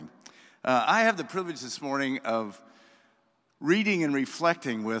I have the privilege this morning of reading and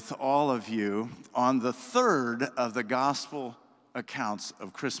reflecting with all of you on the third of the gospel accounts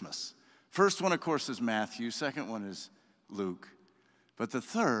of Christmas. First one, of course, is Matthew. Second one is Luke. But the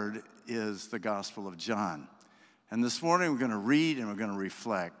third is the Gospel of John. And this morning we're going to read and we're going to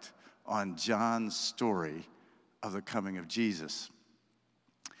reflect on John's story of the coming of Jesus.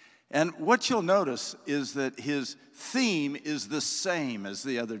 And what you'll notice is that his theme is the same as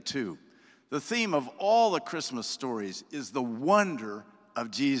the other two. The theme of all the Christmas stories is the wonder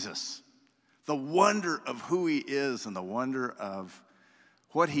of Jesus, the wonder of who he is and the wonder of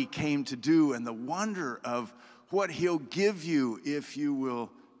what he came to do and the wonder of what he'll give you if you will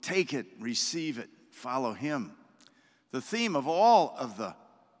take it, receive it, follow him. The theme of all of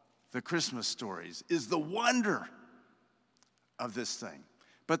the Christmas stories is the wonder of this thing.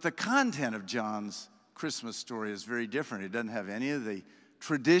 But the content of John's Christmas story is very different. It doesn't have any of the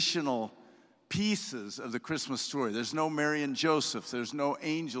traditional pieces of the Christmas story. There's no Mary and Joseph. There's no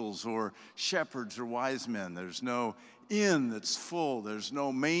angels or shepherds or wise men. There's no inn that's full. There's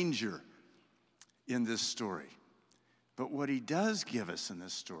no manger in this story. But what he does give us in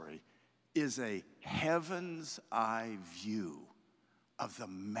this story is a heaven's eye view of the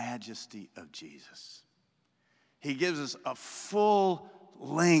majesty of Jesus. He gives us a full-length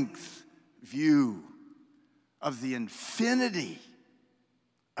view of the infinity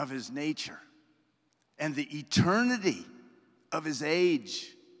of his nature and the eternity of his age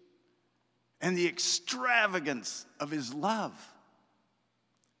and the extravagance of his love.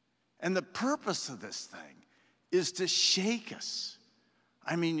 And the purpose of this thing is to shake us.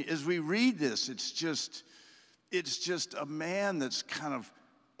 I mean, as we read this, it's just a man that's kind of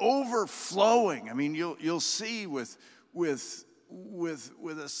overflowing. I mean, you'll see with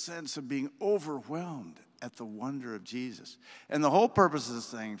a sense of being overwhelmed at the wonder of Jesus. And the whole purpose of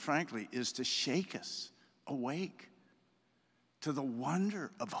this thing, frankly, is to shake us awake to the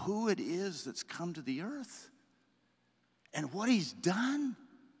wonder of who it is that's come to the earth and what he's done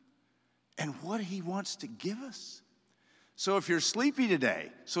and what he wants to give us. So if you're sleepy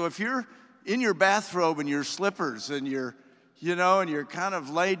today, so if you're in your bathrobe and your slippers and you're kind of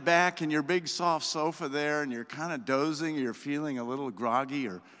laid back in your big soft sofa there and you're kind of dozing, you're feeling a little groggy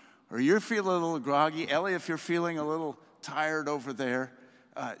or you're feeling a little groggy. Ellie, if you're feeling a little tired over there,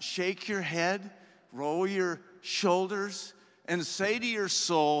 shake your head, roll your shoulders, and say to your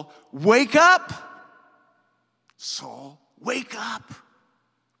soul, wake up! Soul, wake up!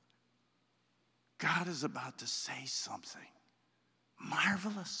 God is about to say something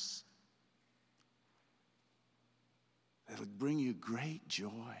marvelous. It'll bring you great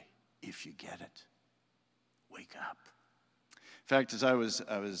joy if you get it. Wake up. In fact, as I was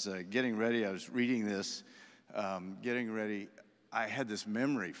getting ready, I was reading this, getting ready, I had this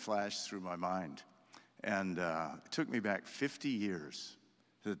memory flash through my mind. And it took me back 50 years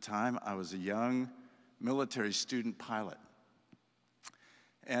to the time I was a young military student pilot.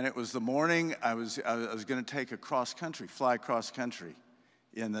 And it was the morning I was going to take fly cross country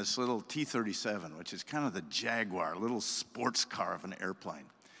in this little T-37, which is kind of the Jaguar, a little sports car of an airplane.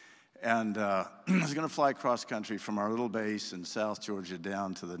 And I was going to fly cross country from our little base in South Georgia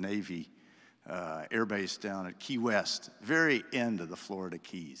down to the Navy air base down at Key West, very end of the Florida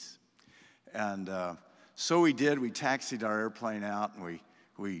Keys. And so we did. We taxied our airplane out, and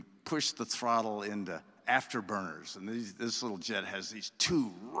we pushed the throttle into afterburners. And this little jet has these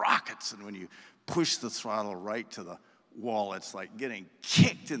two rockets, and when you push the throttle right to the wall, it's like getting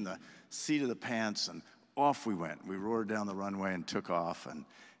kicked in the seat of the pants, and off we went. We roared down the runway and took off, and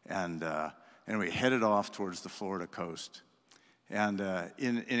we headed off towards the Florida coast. And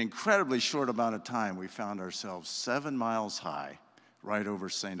in an incredibly short amount of time, we found ourselves 7 miles high, right over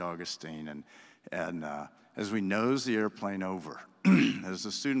St. Augustine. And as we nosed the airplane over, as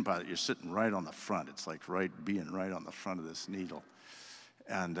a student pilot, you're sitting right on the front. It's like being right on the front of this needle.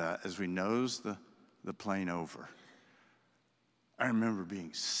 And as we nosed the plane over, I remember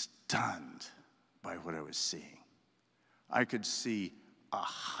being stunned by what I was seeing. I could see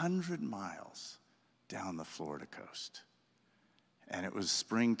 100 miles down the Florida coast. And it was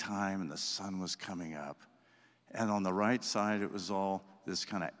springtime and the sun was coming up. And on the right side, it was all this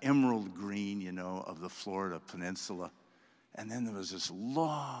kind of emerald green, of the Florida peninsula. And then there was this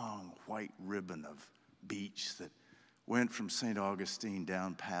long white ribbon of beach that went from St. Augustine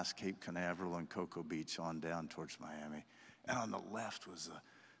down past Cape Canaveral and Cocoa Beach on down towards Miami. And on the left was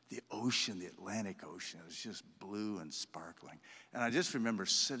the ocean, the Atlantic Ocean. It was just blue and sparkling. And I just remember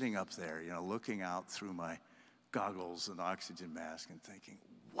sitting up there, looking out through my goggles and oxygen mask and thinking,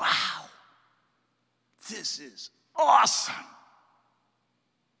 wow, this is awesome.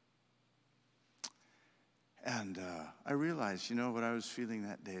 And I realized, what I was feeling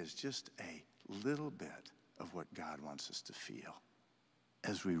that day is just a little bit of what God wants us to feel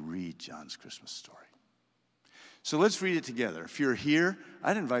as we read John's Christmas story. So let's read it together. If you're here,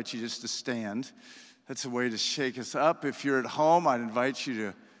 I'd invite you just to stand. That's a way to shake us up. If you're at home, I'd invite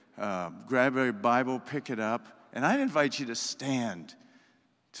you to grab a Bible, pick it up, and I'd invite you to stand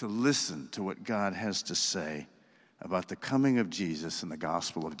to listen to what God has to say about the coming of Jesus in the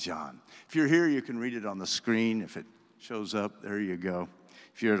Gospel of John. If you're here, you can read it on the screen. If it shows up, there you go.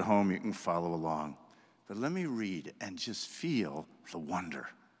 If you're at home, you can follow along. But let me read and just feel the wonder.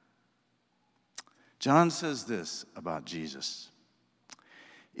 John says this about Jesus.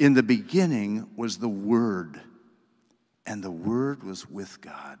 In the beginning was the Word, and the Word was with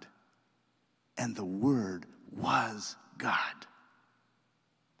God, and the Word was God.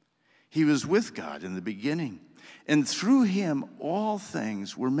 He was with God in the beginning, and through him all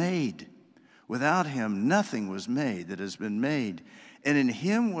things were made. Without him nothing was made that has been made. And in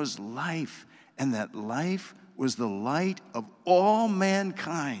him was life, and that life was the light of all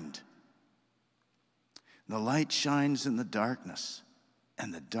mankind. The light shines in the darkness,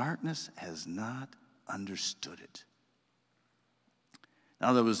 and the darkness has not understood it.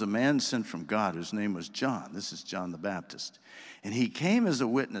 Now there was a man sent from God whose name was John. This is John the Baptist. And he came as a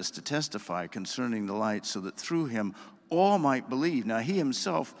witness to testify concerning the light, so that through him all might believe. Now he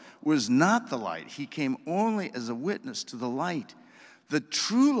himself was not the light. He came only as a witness to the light. The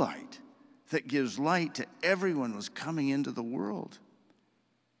true light that gives light to everyone was coming into the world.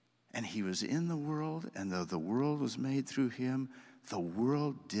 And he was in the world, and though the world was made through him, the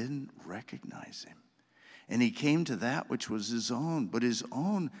world didn't recognize him. And he came to that which was his own, but his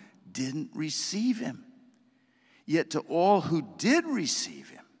own didn't receive him. Yet to all who did receive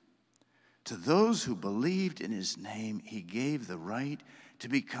him, to those who believed in his name, he gave the right to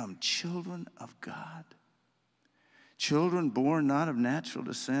become children of God. Children born not of natural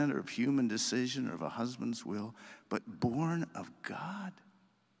descent or of human decision or of a husband's will, but born of God.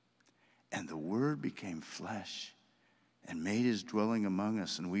 And the Word became flesh and made his dwelling among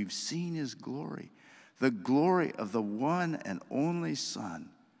us, and we've seen his glory, the glory of the one and only Son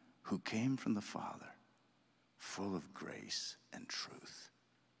who came from the Father, full of grace and truth.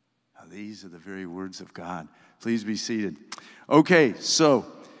 Now, these are the very words of God. Please be seated. Okay, so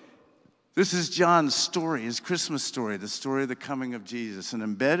this is John's story, his Christmas story, the story of the coming of Jesus. And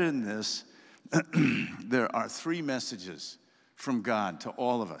embedded in this, there are three messages from God to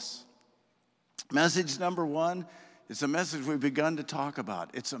all of us. Message number one is a message we've begun to talk about.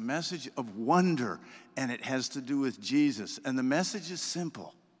 It's a message of wonder, and it has to do with Jesus. And the message is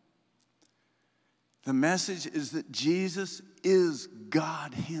simple. The message is that Jesus is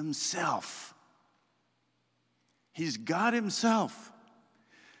God himself. He's God himself,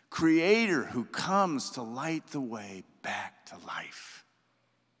 creator who comes to light the way back to life.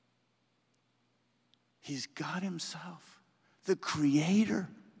 He's God himself, the creator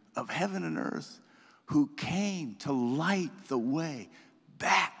of heaven and earth, who came to light the way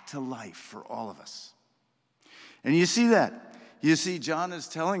back to life for all of us. And you see that. You see, John is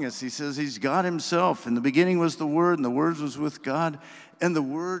telling us, he says he's God himself. In the beginning was the Word, and the Word was with God, and the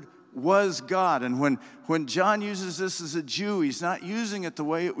Word was God. And when John uses this as a Jew, he's not using it the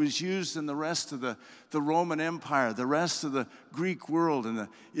way it was used in the rest of the Roman Empire, the rest of the Greek world. And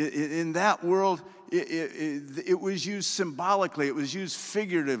in that world, it was used symbolically. It was used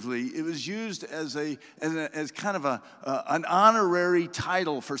figuratively. It was used as kind of an honorary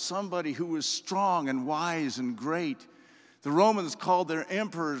title for somebody who was strong and wise and great. The Romans called their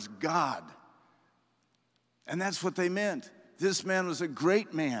emperors God. And that's what they meant. This man was a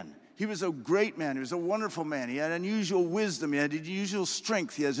great man. He was a great man. He was a wonderful man. He had unusual wisdom. He had unusual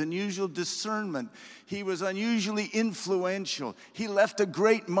strength. He has unusual discernment. He was unusually influential. He left a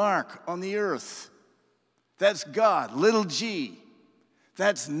great mark on the earth. That's God, little g.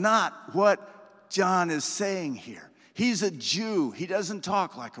 That's not what John is saying here. He's a Jew. He doesn't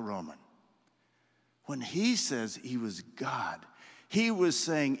talk like a Roman. When he says he was God, he was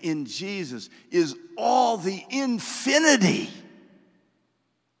saying in Jesus is all the infinity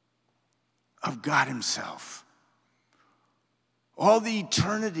of God himself. All the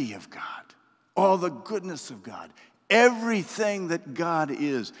eternity of God. All the goodness of God. Everything that God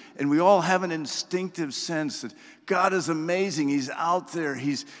is. And we all have an instinctive sense that God is amazing. He's out there.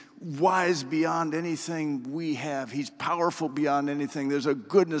 He's wise beyond anything we have. He's powerful beyond anything. There's a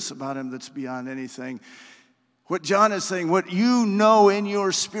goodness about him that's beyond anything. What John is saying, what you know in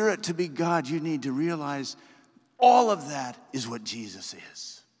your spirit to be God, you need to realize all of that is what Jesus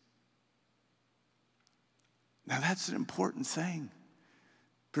is. Now that's an important thing.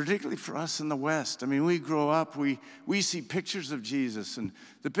 particularly for us in the West. I mean, we grow up, we see pictures of Jesus, and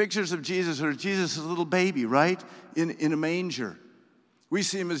the pictures of Jesus are Jesus as a little baby, right? In a manger. We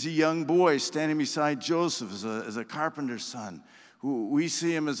see him as a young boy standing beside Joseph as a carpenter's son. We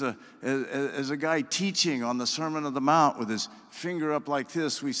see him as a guy teaching on the Sermon on the Mount with his finger up like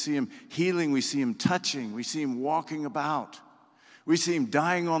this. We see him healing. We see him touching. We see him walking about. We see him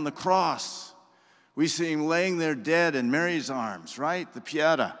dying on the cross. We see him laying there dead in Mary's arms, right? The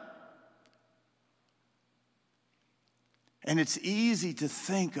Pieta. And it's easy to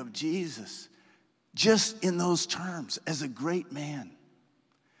think of Jesus just in those terms as a great man.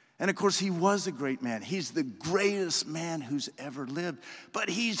 And of course, he was a great man. He's the greatest man who's ever lived. But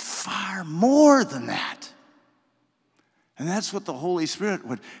he's far more than that. And that's what the Holy Spirit,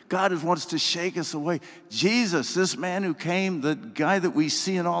 what God wants to shake us away. Jesus, this man who came, the guy that we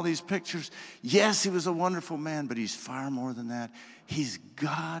see in all these pictures, yes, he was a wonderful man, but he's far more than that. He's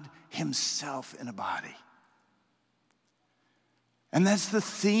God himself in a body. And that's the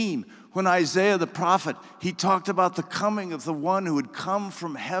theme. When Isaiah the prophet, he talked about the coming of the one who would come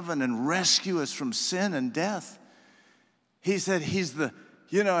from heaven and rescue us from sin and death. He said he's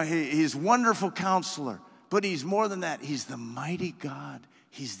he's wonderful counselor, but he's more than that. He's the mighty God.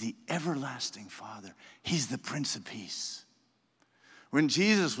 He's the everlasting Father. He's the Prince of Peace. When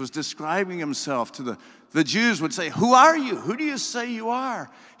Jesus was describing himself to the Jews would say, "Who are you? Who do you say you are?"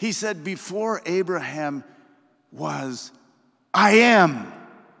 He said, "Before Abraham was, I am.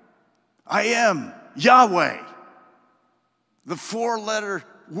 I am Yahweh." The four-letter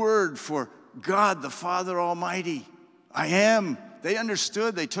word for God, the Father Almighty. I am. They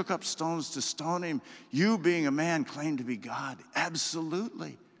understood. They took up stones to stone him. You, being a man, claim to be God.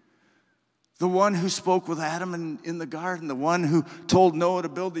 Absolutely. The one who spoke with Adam in the garden, the one who told Noah to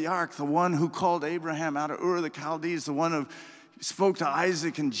build the ark, the one who called Abraham out of Ur of the Chaldees, the one who spoke to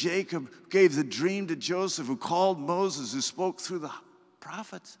Isaac and Jacob, gave the dream to Joseph, who called Moses, who spoke through the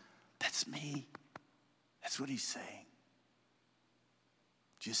prophets. That's me. That's what he's saying.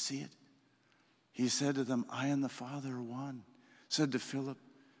 Do you see it? He said to them, "I and the Father are one." Said to Philip,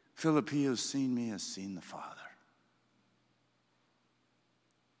 "Philip, he who has seen me has seen the Father."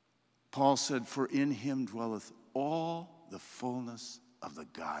 Paul said, "For in him dwelleth all the fullness of the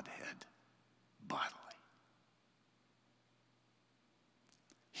Godhead bodily."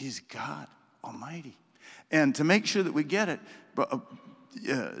 He's God Almighty. And to make sure that we get it,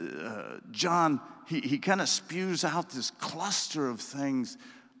 John, he kind of spews out this cluster of things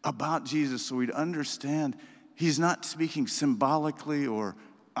about Jesus so we'd understand he's not speaking symbolically or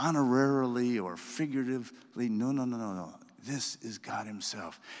honorarily or figuratively. No. This is God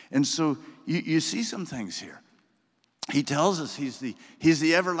himself. And so you see some things here. He tells us he's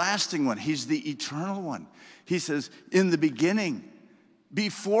the everlasting one. He's the eternal one. He says, in the beginning,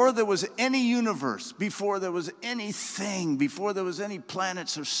 before there was any universe, before there was anything, before there was any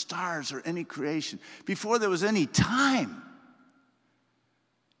planets or stars or any creation, before there was any time,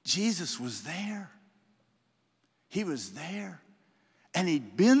 Jesus was there. He was there. And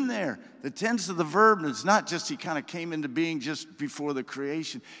he'd been there. The tense of the verb is not just he kind of came into being just before the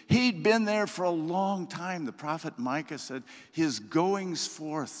creation. He'd been there for a long time. The prophet Micah said his goings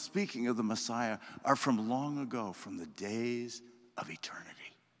forth, speaking of the Messiah, are from long ago, from the days of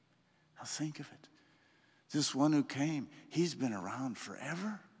eternity. Now think of it. This one who came, he's been around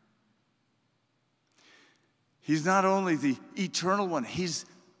forever. He's not only the eternal one, he's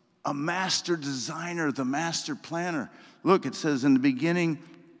a master designer, the master planner. Look, it says, in the beginning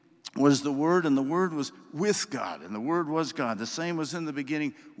was the Word, and the Word was with God, and the Word was God. The same was in the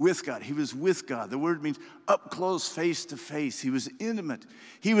beginning with God. He was with God. The word means up close, face to face. He was intimate.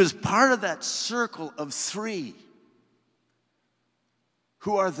 He was part of that circle of three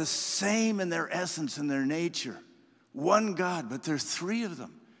who are the same in their essence and their nature. One God, but there's three of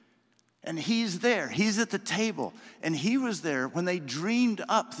them. And he's there. He's at the table. And he was there when they dreamed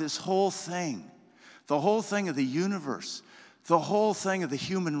up this whole thing. The whole thing of the universe. The whole thing of the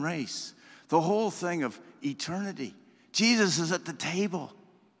human race. The whole thing of eternity. Jesus is at the table.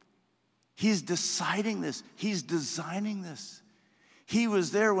 He's deciding this. He's designing this. He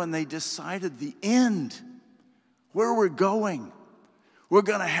was there when they decided the end. Where we're going. We're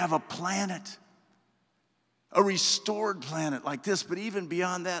going to have a planet. A restored planet like this, but even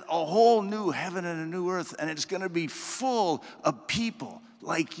beyond that, a whole new heaven and a new earth, and it's going to be full of people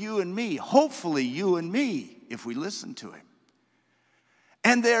like you and me, hopefully you and me, if we listen to him.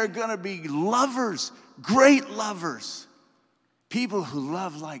 And they're going to be lovers, great lovers, People who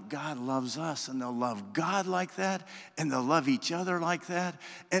love like God loves us, and they'll love God like that, and they'll love each other like that,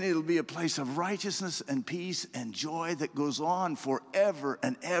 and it'll be a place of righteousness and peace and joy that goes on forever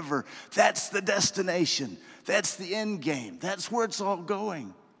and ever. That's the destination. That's the end game. That's where it's all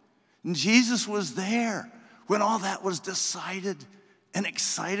going. And Jesus was there when all that was decided and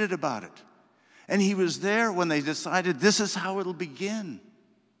excited about it. And he was there when they decided this is how it'll begin.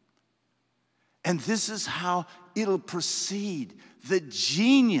 And this is how it'll proceed. The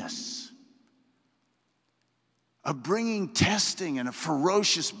genius of bringing testing and a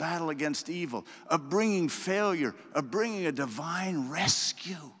ferocious battle against evil, of bringing failure, of bringing a divine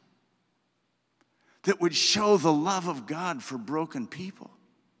rescue that would show the love of God for broken people,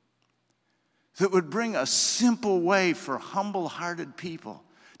 that would bring a simple way for humble-hearted people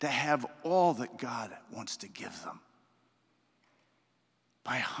to have all that God wants to give them.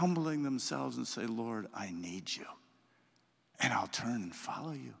 By humbling themselves and say, Lord, I need you, and I'll turn and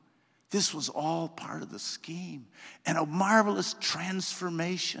follow you. This was all part of the scheme, and a marvelous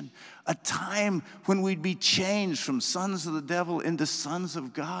transformation, a time when we'd be changed from sons of the devil into sons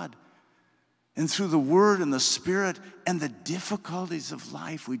of God. And through the Word and the Spirit and the difficulties of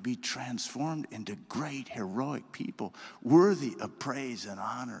life, we'd be transformed into great, heroic people, worthy of praise and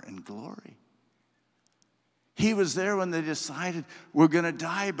honor and glory. He was there when they decided we're going to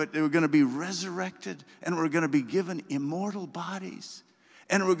die, but they were going to be resurrected, and we're going to be given immortal bodies,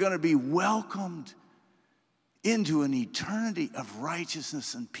 and we're going to be welcomed into an eternity of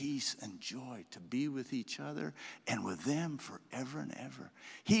righteousness and peace and joy to be with each other and with them forever and ever.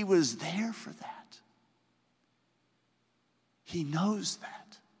 He was there for that. He knows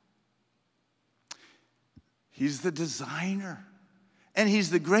that. He's the designer, and he's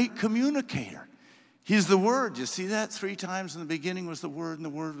the great communicator. He's the Word. You see that? 3 times in the beginning was the Word, and the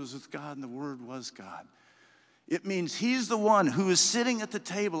Word was with God, and the Word was God. It means he's the one who is sitting at the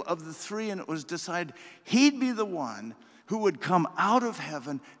table of the 3, and it was decided he'd be the one who would come out of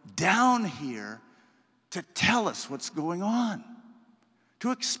heaven down here to tell us what's going on,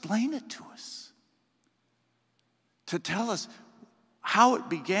 to explain it to us, to tell us how it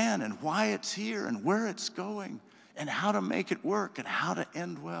began and why it's here and where it's going and how to make it work and how to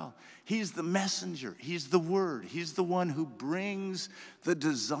end well. He's the messenger. He's the Word. He's the one who brings the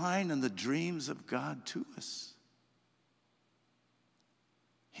design and the dreams of God to us.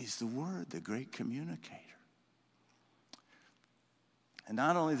 He's the Word, the great communicator. And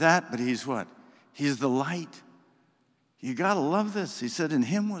not only that, but he's what? He's the light. You got to love this. He said, in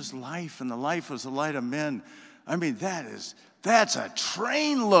him was life, and the life was the light of men. I mean, that's a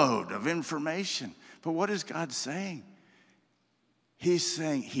trainload of information. But what is God saying? He's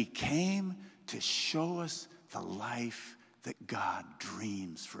saying he came to show us the life that God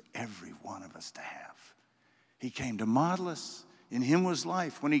dreams for every one of us to have. He came to model us. In him was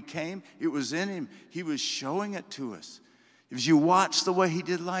life. When he came, it was in him. He was showing it to us. If you watch the way he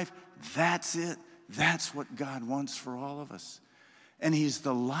did life, that's it. That's what God wants for all of us. And he's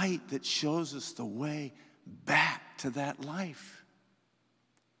the light that shows us the way back to that life.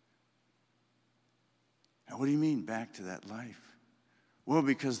 Now, what do you mean back to that life? Well,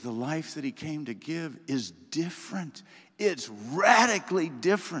 because the life that he came to give is different. It's radically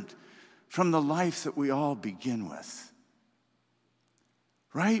different from the life that we all begin with.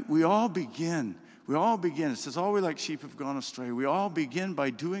 Right? We all begin. It says, all we like sheep have gone astray. We all begin by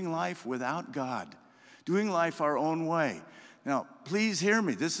doing life without God, doing life our own way. Now, please hear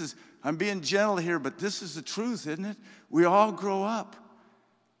me. I'm being gentle here, but this is the truth, isn't it? We all grow up,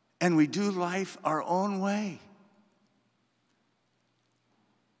 and we do life our own way.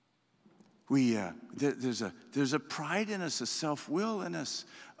 There's a pride in us, a self-will in us,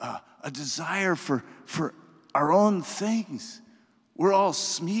 a desire for our own things. We're all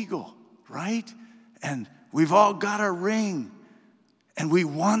Smeagol, right? And we've all got our ring, and we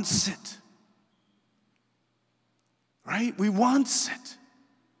wants it. Right? We wants it.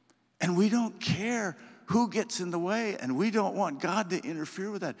 And we don't care who gets in the way, and we don't want God to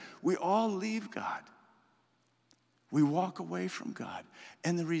interfere with that. We all leave God. We walk away from God.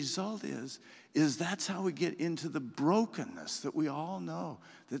 And the result is that's how we get into the brokenness that we all know,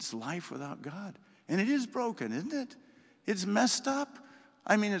 that's life without God. And it is broken, isn't it? It's messed up.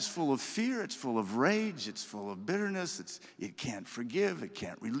 I mean, it's full of fear, it's full of rage, it's full of bitterness, it can't forgive, it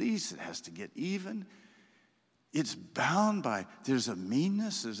can't release, it has to get even. It's bound by, there's a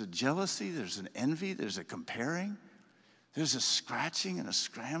meanness, there's a jealousy, there's an envy, there's a comparing, there's a scratching and a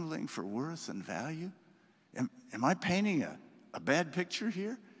scrambling for worth and value. Am I painting a bad picture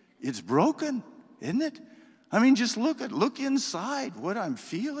here? It's broken, isn't it? I mean, just look inside what I'm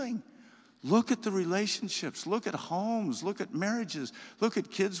feeling. Look at the relationships. Look at homes. Look at marriages. Look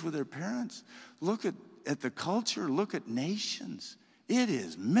at kids with their parents. Look at the culture. Look at nations. It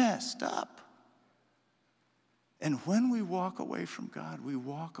is messed up. And when we walk away from God, we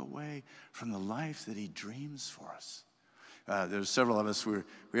walk away from the life that he dreams for us. There's several of us,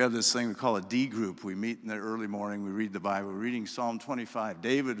 we have this thing we call a D group. We meet in the early morning, we read the Bible. We're reading Psalm 25.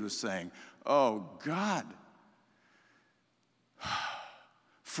 David was saying, oh, God,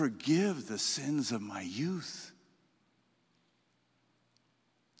 forgive the sins of my youth.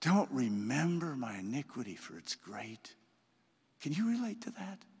 Don't remember my iniquity, for it's great. Can you relate to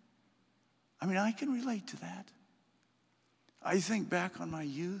that? I mean, I can relate to that. I think back on my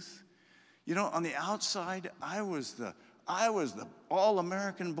youth. You know, on the outside, I was the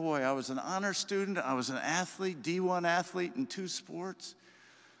all-American boy. I was an honor student. I was an athlete, D1 athlete in 2 sports.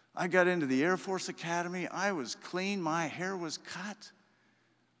 I got into the Air Force Academy. I was clean. My hair was cut.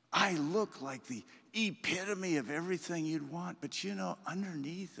 I looked like the epitome of everything you'd want. But you know,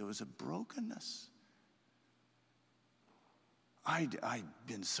 underneath there was a brokenness. I'd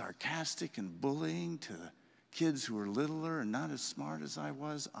been sarcastic and bullying to the kids who were littler and not as smart as I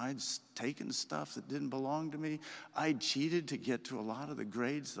was. I'd taken stuff that didn't belong to me. I'd cheated to get to a lot of the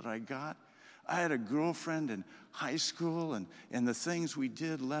grades that I got. I had a girlfriend in high school, and the things we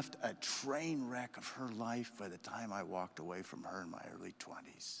did left a train wreck of her life by the time I walked away from her in my early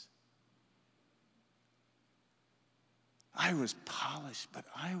 20s. I was polished, but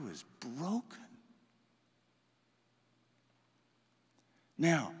I was broken.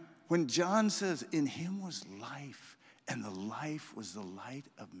 Now, when John says, in him was life, and the life was the light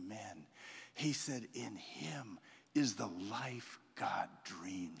of men, he said, in him is the life God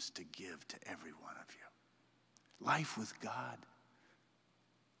dreams to give to every one of you. Life with God,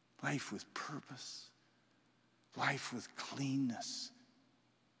 life with purpose, life with cleanness,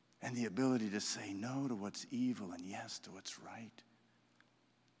 and the ability to say no to what's evil and yes to what's right.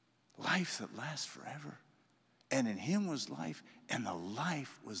 Life that lasts forever. And in him was life, and the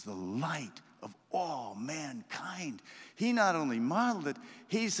life was the light of all mankind. He not only modeled it,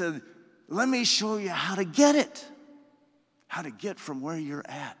 he said, let me show you how to get it. How to get from where you're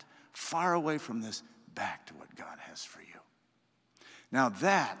at, far away from this, back to what God has for you. Now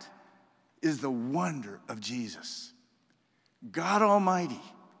that is the wonder of Jesus. God Almighty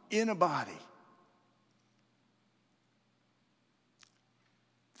in a body.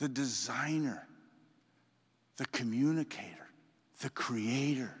 The designer, the communicator, the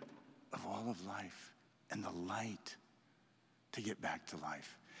creator of all of life, and the light to get back to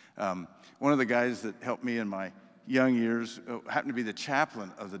life. One of the guys that helped me in my young years happened to be the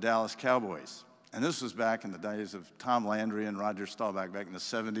chaplain of the Dallas Cowboys. And this was back in the days of Tom Landry and Roger Staubach back in the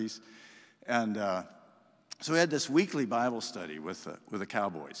 70s. And so we had this weekly Bible study with the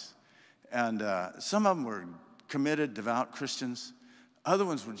Cowboys. And some of them were committed, devout Christians. Other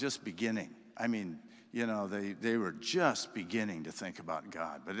ones were just beginning. I mean, you know, they were just beginning to think about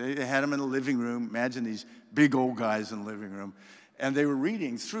God. But they had them in the living room. Imagine these big old guys in the living room. And they were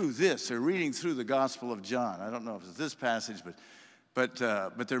reading through this. They're reading through the Gospel of John. I don't know if it's this passage, but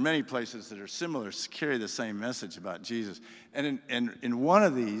there are many places that are similar, carry the same message about Jesus. And in one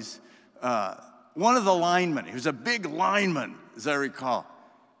of these, one of the linemen, he was a big lineman, as I recall,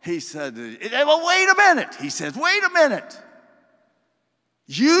 he said, well, wait a minute. He says, wait a minute.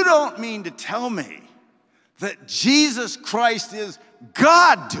 You don't mean to tell me that Jesus Christ is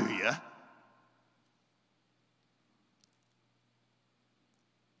God, do you?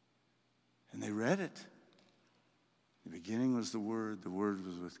 And they read it. In the beginning was the Word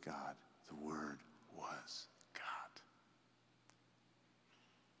was with God, the Word was God.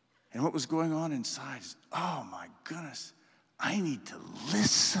 And what was going on inside is, oh my goodness, I need to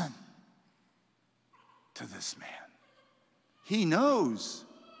listen to this man. He knows.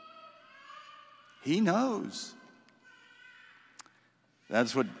 He knows.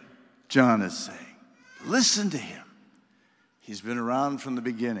 That's what John is saying. Listen to him. He's been around from the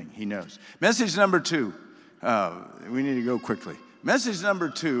beginning. He knows. Message number 2. We need to go quickly. Message number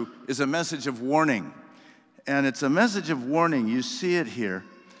 2 is a message of warning. And it's a message of warning. You see it here.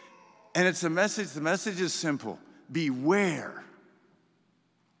 And it's a message, the message is simple. Beware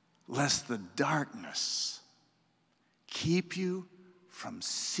lest the darkness keep you from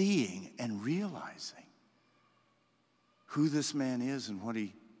seeing and realizing who this man is and what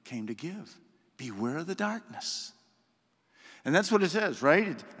he came to give. Beware of the darkness. And that's what it says,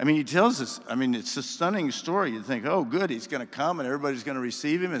 right? He tells us, it's a stunning story. You think, oh, good, he's going to come and everybody's going to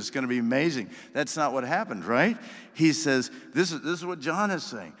receive him and it's going to be amazing. That's not what happened, right? He says, this is what John is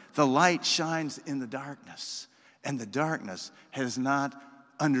saying. The light shines in the darkness, and the darkness has not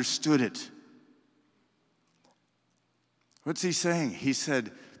understood it. What's he saying? He's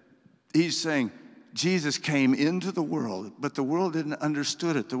saying, Jesus came into the world, but the world didn't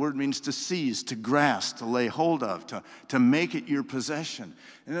understood it. The word means to seize, to grasp, to lay hold of, to make it your possession.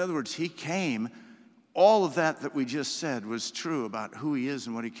 In other words, he came, all of that we just said was true about who he is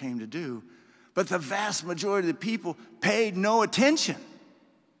and what he came to do, but the vast majority of the people paid no attention.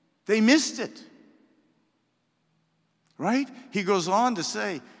 They missed it. Right? He goes on to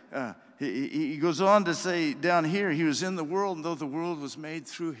say, he goes on to say down here, he was in the world, and though the world was made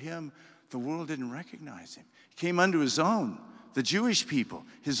through him, the world didn't recognize him. He came unto his own, the Jewish people,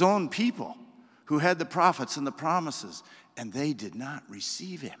 his own people, who had the prophets and the promises, and they did not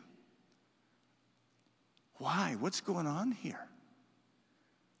receive him. Why? What's going on here?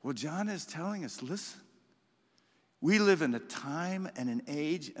 Well, John is telling us, listen, we live in a time and an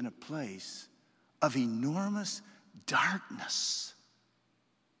age and a place of enormous darkness.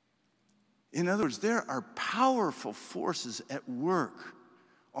 In other words, there are powerful forces at work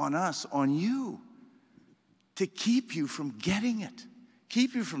on us, on you, to keep you from getting it,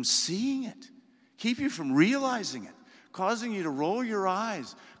 keep you from seeing it, keep you from realizing it, causing you to roll your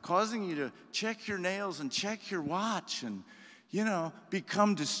eyes, causing you to check your nails and check your watch and,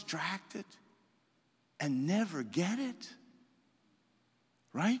 become distracted and never get it.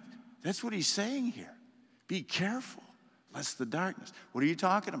 Right? That's what he's saying here. Be careful, lest the darkness. What are you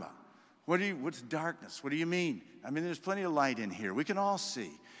talking about? What's darkness? What do you mean? I mean, there's plenty of light in here. We can all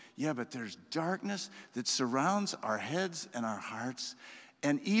see. Yeah, but there's darkness that surrounds our heads and our hearts.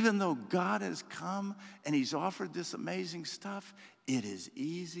 And even though God has come and he's offered this amazing stuff, it is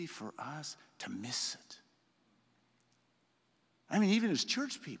easy for us to miss it. I mean, even as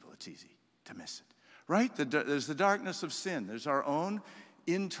church people, it's easy to miss it. Right? There's the darkness of sin. There's our own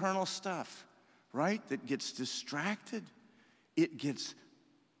internal stuff, right, that gets distracted. It gets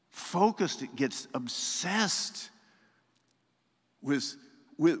focused. It gets obsessed with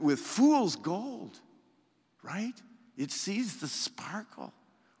fool's gold, right? It sees the sparkle,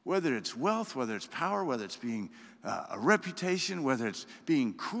 whether it's wealth, whether it's power, whether it's being a reputation, whether it's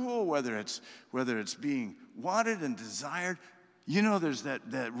being cool, whether it's being wanted and desired. There's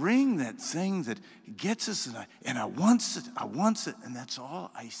that ring, that thing that gets us, and I want it, and that's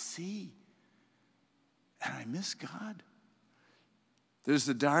all I see. And I miss God. There's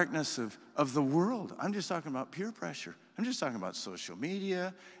the darkness of the world. I'm just talking about peer pressure. I'm just talking about social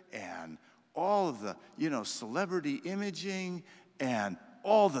media and all of the, celebrity imaging and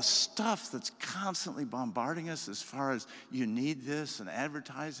all the stuff that's constantly bombarding us as far as you need this and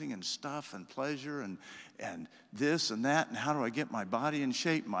advertising and stuff and pleasure and this and that, and how do I get my body in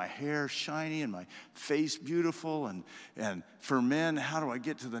shape, my hair shiny and my face beautiful, and for men, how do I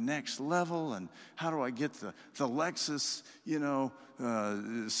get to the next level, and how do I get the Lexus,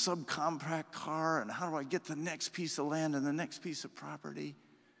 subcompact car, and how do I get the next piece of land and the next piece of property?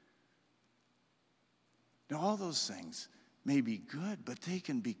 Now, all those things may be good, but they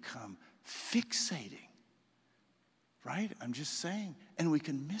can become fixating, right? I'm just saying, and we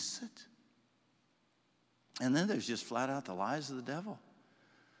can miss it. And then there's just flat out the lies of the devil.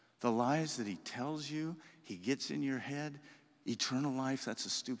 The lies that he tells you, he gets in your head. Eternal life, that's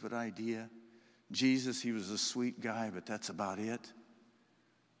a stupid idea. Jesus, he was a sweet guy, but that's about it.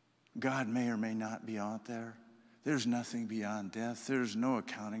 God may or may not be out there. There's nothing beyond death. There's no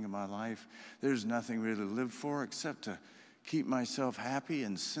accounting of my life. There's nothing really to live for except to keep myself happy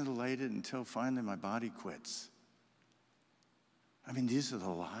and scintillated until finally my body quits. I mean, these are the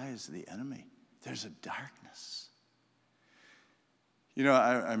lies of the enemy. There's a darkness.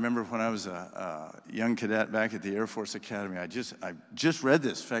 I remember when I was a young cadet back at the Air Force Academy, I just read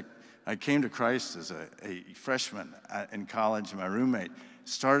this. In fact, I came to Christ as a freshman in college, and my roommate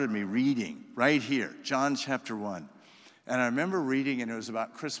started me reading right here, John chapter 1. And I remember reading, and it was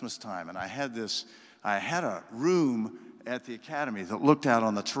about Christmas time, and I had a room at the academy that looked out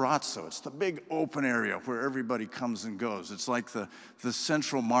on the terrazzo. It's the big open area where everybody comes and goes. It's like the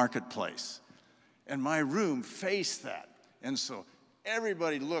central marketplace. And my room faced that. And so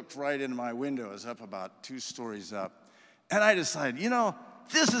everybody looked right into my window. It was up about 2 stories up. And I decided,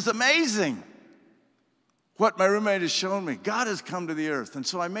 this is amazing. What my roommate has shown me. God has come to the earth. And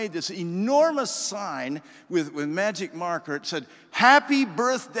so I made this enormous sign with magic marker. It said, "Happy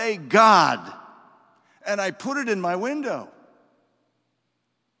Birthday, God." And I put it in my window.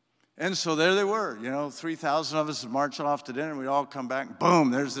 And so there they were, 3,000 of us would march off to dinner, and we'd all come back,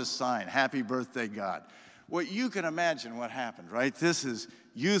 boom, there's this sign, "Happy Birthday, God." Well, you can imagine what happened, right? This is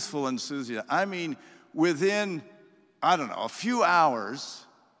youthful enthusiasm. I mean, within, a few hours,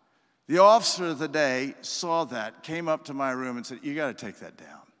 The officer of the day saw that, came up to my room and said, "You got to take that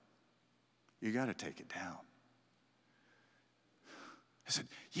down. You got to take it down." I said,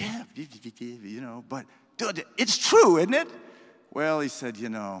 "Yeah, but dude, it's true, isn't it?" Well, he said,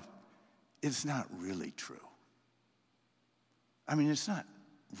 "It's not really true. I mean, it's not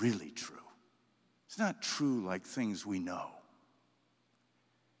really true. It's not true like things we know.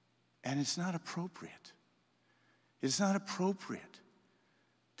 And it's not appropriate. It's not appropriate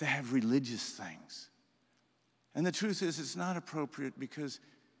to have religious things. And the truth is, it's not appropriate because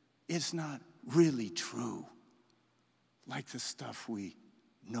it's not really true like the stuff we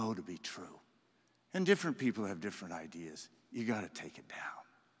know to be true. And different people have different ideas. You got to take it down."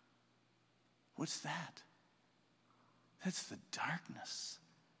 What's that? That's the darkness.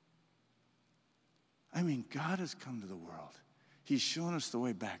 I mean, God has come to the world. He's shown us the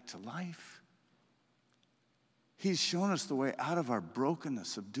way back to life. He's shown us the way out of our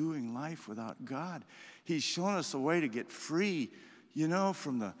brokenness of doing life without God. He's shown us a way to get free,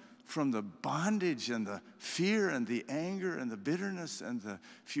 from the bondage and the fear and the anger and the bitterness and the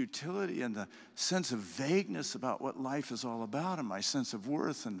futility and the sense of vagueness about what life is all about, and my sense of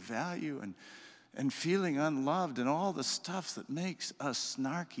worth and value and feeling unloved and all the stuff that makes us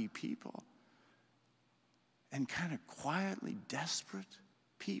snarky people and kind of quietly desperate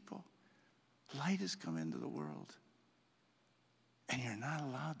people. Light has come into the world, and you're not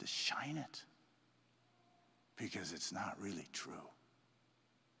allowed to shine it because it's not really true.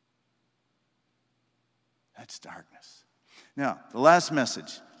 That's darkness. Now, the last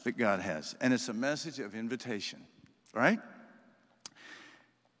message that God has, and it's a message of invitation, right?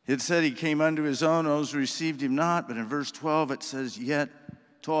 It said he came unto his own, those who received him not, but in verse 12 it says, "Yet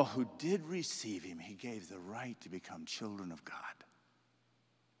to all who did receive him, he gave the right to become children of God."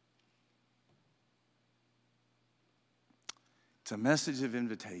 It's a message of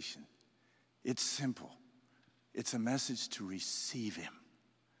invitation. It's simple. It's a message to receive him,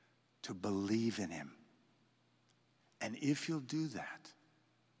 to believe in him. And if you'll do that,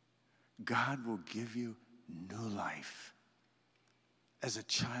 God will give you new life. As a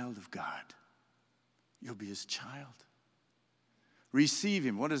child of God, you'll be his child. Receive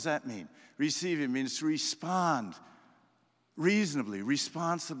him. What does that mean? Receive him means to respond reasonably,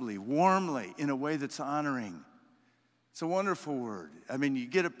 responsibly, warmly, in a way that's honoring. It's a wonderful word. I mean, you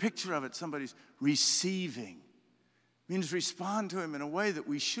get a picture of it, somebody's receiving. It means respond to him in a way that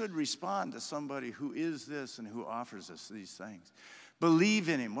we should respond to somebody who is this and who offers us these things. Believe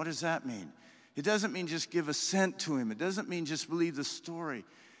in him. What does that mean? It doesn't mean just give assent to him. It doesn't mean just believe the story.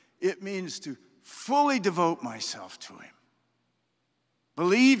 It means to fully devote myself to him.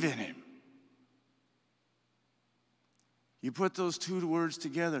 Believe in him. You put those two words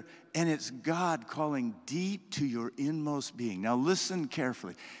together, and it's God calling deep to your inmost being. Now listen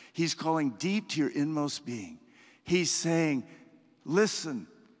carefully. He's calling deep to your inmost being. He's saying, listen,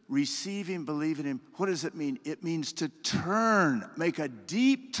 receive him, believe in him. What does it mean? It means to turn, make a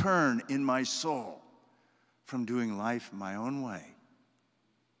deep turn in my soul from doing life my own way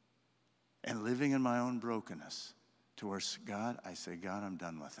and living in my own brokenness towards God. I say, God, I'm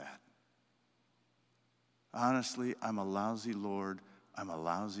done with that. Honestly, I'm a lousy Lord. I'm a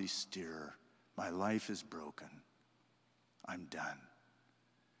lousy steerer. My life is broken. I'm done.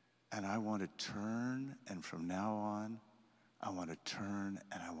 And I want to turn, and from now on, I want to turn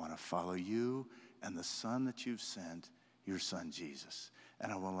and I want to follow you and the Son that you've sent, your Son Jesus.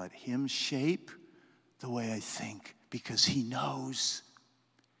 And I want to let him shape the way I think, because he knows.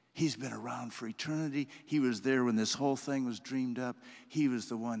 He's been around for eternity. He was there when this whole thing was dreamed up. He was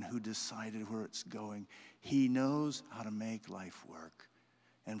the one who decided where it's going. He knows how to make life work.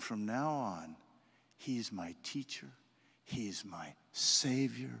 And from now on, he's my teacher. He's my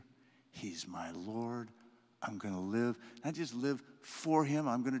Savior. He's my Lord. I'm going to live, not just live for him,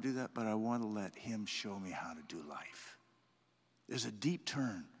 I'm going to do that, but I want to let him show me how to do life. There's a deep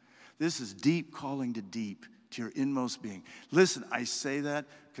turn. This is deep calling to deep, to your inmost being. Listen, I say that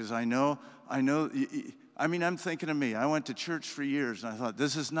because I know, I'm thinking of me. I went to church for years, and I thought,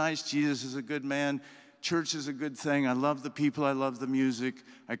 this is nice. Jesus is a good man. Church is a good thing. I love the people. I love the music.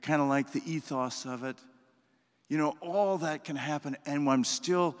 I kind of like the ethos of it. All that can happen, and I'm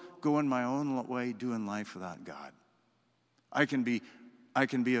still going my own way, doing life without God. I can be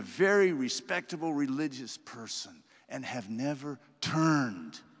a very respectable religious person and have never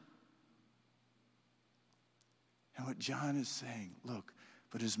turned. And what John is saying, look,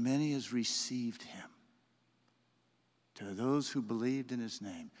 but as many as received him, to those who believed in his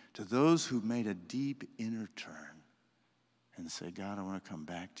name, to those who made a deep inner turn and say, God, I want to come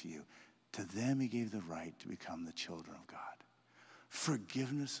back to you. To them he gave the right to become the children of God.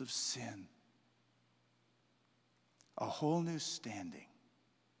 forgiveness of sin, a whole new standing.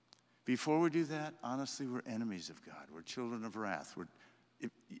 Before we do that, honestly, we're enemies of God. We're children of wrath.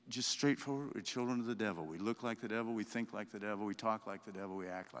 Just straightforward, we're children of the devil. We look like the devil, we think like the devil, we talk like the devil, we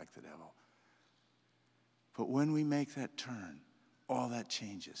act like the devil. But when we make that turn, all that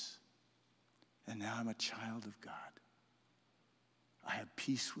changes. And now I'm a child of God. I have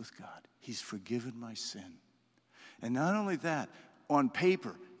peace with God. He's forgiven my sin. And not only that, on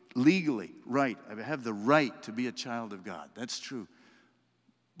paper, legally, right, I have the right to be a child of God. That's true.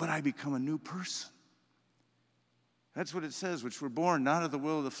 But I become a new person. That's what it says, which we're born not of the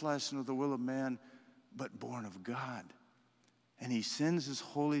will of the flesh, nor of the will of man, but born of God. And he sends his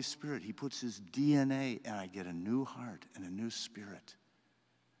Holy Spirit. He puts his DNA, and I get a new heart and a new spirit.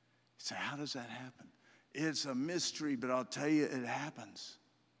 You say, how does that happen? It's a mystery, but I'll tell you, it happens.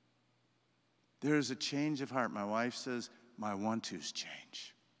 There is a change of heart. My wife says, my want-tos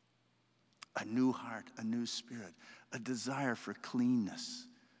change. A new heart, a new spirit, a desire for cleanness.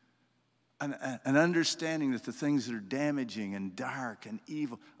 An understanding that the things that are damaging and dark and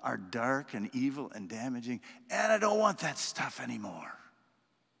evil are dark and evil and damaging, and I don't want that stuff anymore.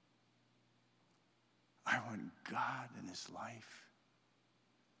 I want God in his life.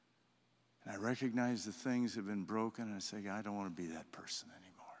 And I recognize the things have been broken, and I say, I don't want to be that person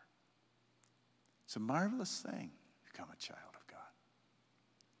anymore. It's a marvelous thing to become a child of God.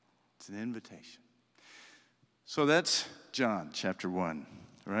 It's an invitation. So that's John chapter 1.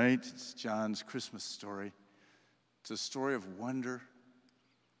 Right? It's John's Christmas story. It's a story of wonder.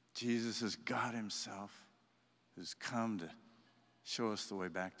 Jesus is God himself who's come to show us the way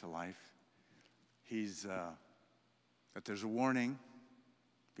back to life. But there's a warning.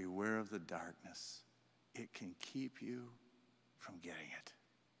 Beware of the darkness. It can keep you from getting it.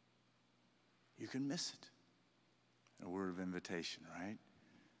 You can miss it. A word of invitation, right?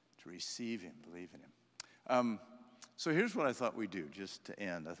 To receive him, believe in him. So here's what I thought we'd do, just to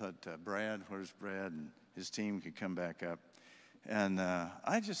end. I thought Brad, where's Brad, and his team could come back up. And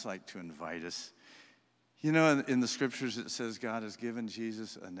I'd just like to invite us. You know, in the scriptures it says God has given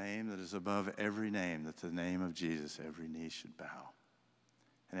Jesus a name that is above every name, that the name of Jesus, every knee should bow.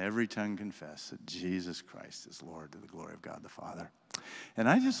 And every tongue confess that Jesus Christ is Lord to the glory of God the Father. And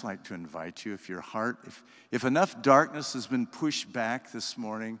I'd just like to invite you, if your heart, if enough darkness has been pushed back this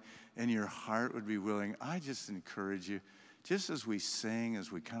morning, and your heart would be willing, I just encourage you, just as we sing,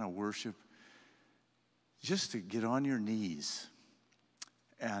 as we kind of worship, just to get on your knees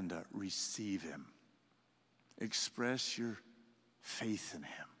and receive him. Express your faith in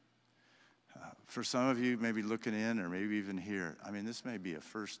him. For some of you, maybe looking in or maybe even here, I mean, this may be a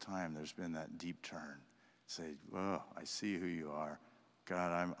first time there's been that deep turn. Say, well, I see who you are.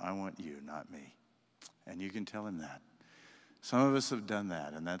 God, I want you, not me. And you can tell him that. Some of us have done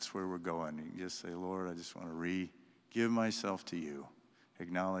that, and that's where we're going. You just say, Lord, I just want to give myself to you.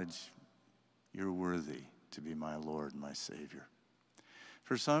 Acknowledge you're worthy to be my Lord and my Savior.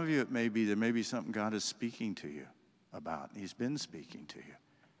 For some of you, there may be something God is speaking to you about. He's been speaking to you.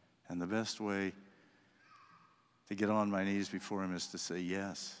 And the best way to get on my knees before him is to say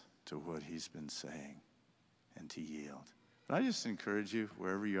yes to what he's been saying and to yield. But I just encourage you,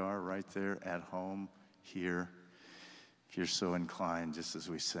 wherever you are, right there, at home, here, if you're so inclined, just as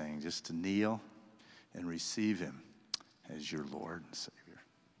we sing, just to kneel and receive him as your Lord and Savior.